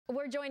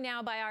We're joined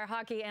now by our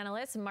hockey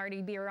analyst,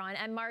 Martin Biron.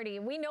 And Marty,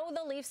 we know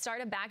the Leafs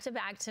started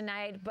back-to-back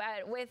tonight,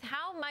 but with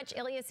how much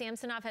Ilya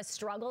Samsonov has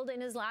struggled in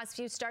his last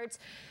few starts,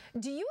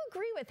 do you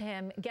agree with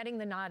him getting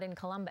the nod in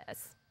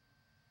Columbus?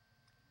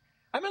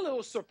 I'm a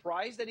little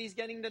surprised that he's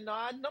getting the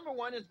nod. Number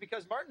one is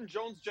because Martin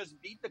Jones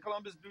just beat the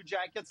Columbus Blue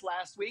Jackets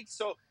last week.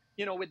 So,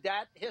 you know, with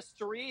that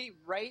history,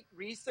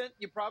 recent,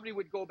 you probably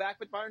would go back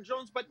with Martin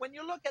Jones. But when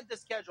you look at the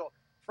schedule,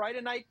 Friday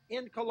night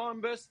in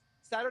Columbus,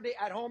 Saturday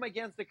at home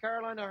against the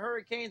Carolina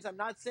Hurricanes. I'm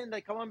not saying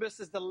that Columbus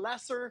is the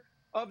lesser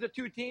of the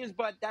two teams,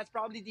 but that's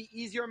probably the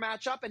easier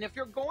matchup. And if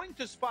you're going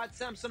to spot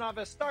Samsonov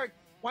a start,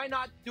 why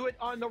not do it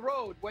on the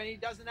road when he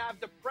doesn't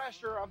have the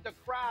pressure of the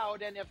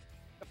crowd? And if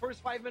the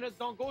first 5 minutes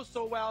don't go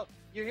so well,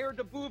 you hear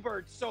the boo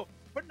birds. So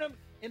putting him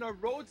in a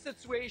road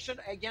situation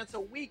against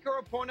a weaker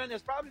opponent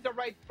is probably the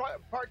right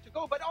part to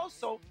go. But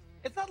also,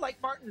 it's not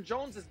like Martin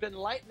Jones has been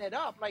lighting it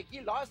up. Like,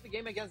 he lost the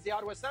game against the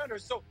Ottawa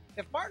Senators. So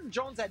if Martin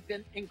Jones had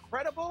been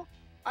incredible,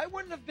 I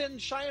wouldn't have been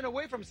shying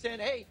away from saying,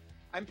 hey,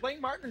 I'm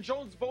playing Martin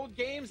Jones both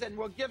games and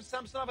we'll give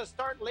Samsonov a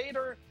start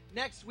later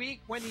next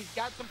week when he's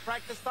got some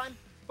practice time.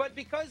 But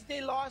because they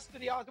lost to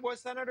the Ottawa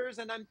Senators,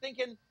 and I'm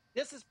thinking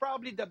this is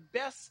probably the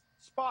best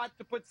spot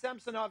to put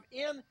Samsonov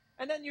in,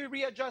 and then you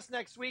readjust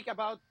next week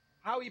about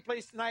how he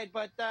plays tonight.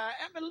 But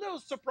I'm a little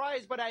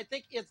surprised, but I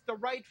think it's the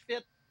right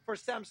fit for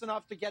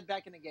Samsonov to get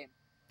back in the game.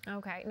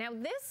 Okay, now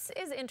this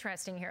is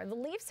interesting here. The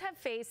Leafs have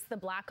faced the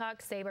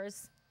Blackhawks,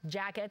 Sabres,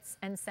 Jackets,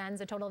 and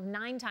Sens a total of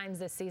 9 times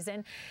this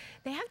season.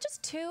 They have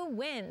just 2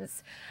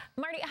 wins.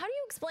 Marty, how do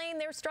you explain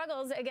their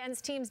struggles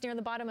against teams near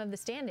the bottom of the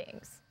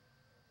standings?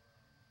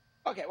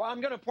 Okay, well,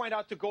 I'm going to point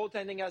out the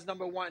goaltending as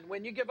number one.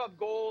 When you give up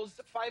goals,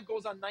 5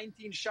 goals on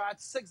 19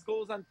 shots, 6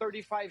 goals on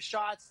 35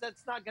 shots,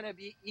 that's not going to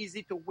be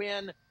easy to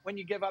win when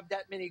you give up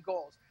that many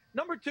goals.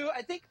 Number 2,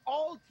 I think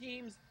all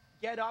teams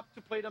get up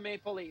to play the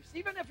Maple Leafs.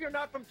 Even if you're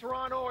not from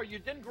Toronto or you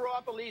didn't grow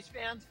up a Leafs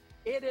fans,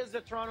 it is the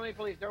Toronto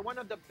Maple Leafs. They're one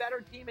of the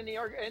better teams in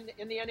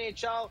the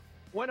NHL,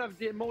 one of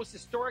the most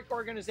historic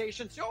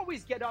organizations. You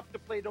always get up to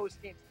play those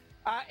teams.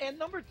 And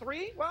number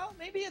 3, well,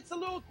 maybe it's a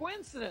little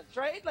coincidence,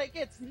 right? Like,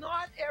 it's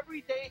not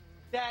every day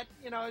that,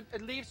 you know,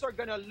 the Leafs are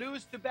going to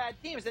lose to bad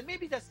teams. And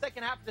maybe the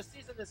second half of the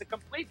season is a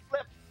complete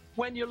flip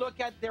when you look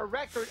at their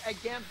record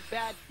against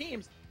bad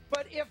teams.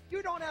 But if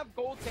you don't have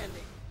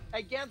goaltending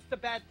against the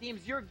bad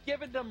teams, you're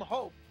giving them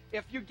hope.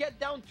 If you get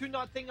down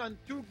 2-0 on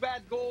 2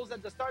 bad goals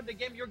at the start of the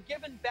game, you're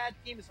giving bad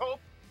teams hope.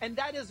 And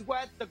that is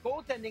what the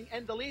goaltending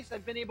and the Leafs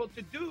have been able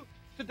to do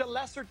to the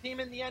lesser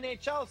team in the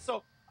NHL.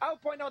 So I'll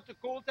point out the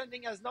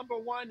goaltending as number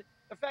 1.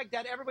 The fact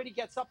that everybody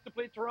gets up to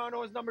play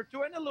Toronto as number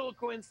 2, and a little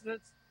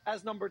coincidence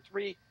as number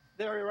 3,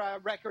 their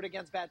record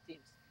against bad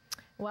teams.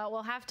 Well,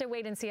 we'll have to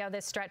wait and see how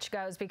this stretch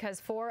goes, because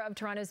 4 of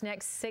Toronto's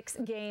next 6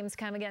 games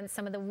come against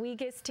some of the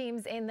weakest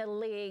teams in the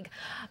league.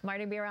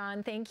 Martin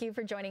Biron, thank you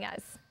for joining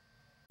us.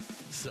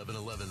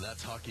 7-Eleven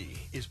That's Hockey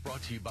is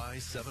brought to you by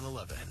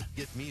 7-Eleven.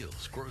 Get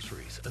meals,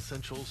 groceries,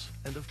 essentials,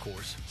 and of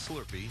course,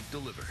 Slurpee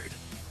delivered.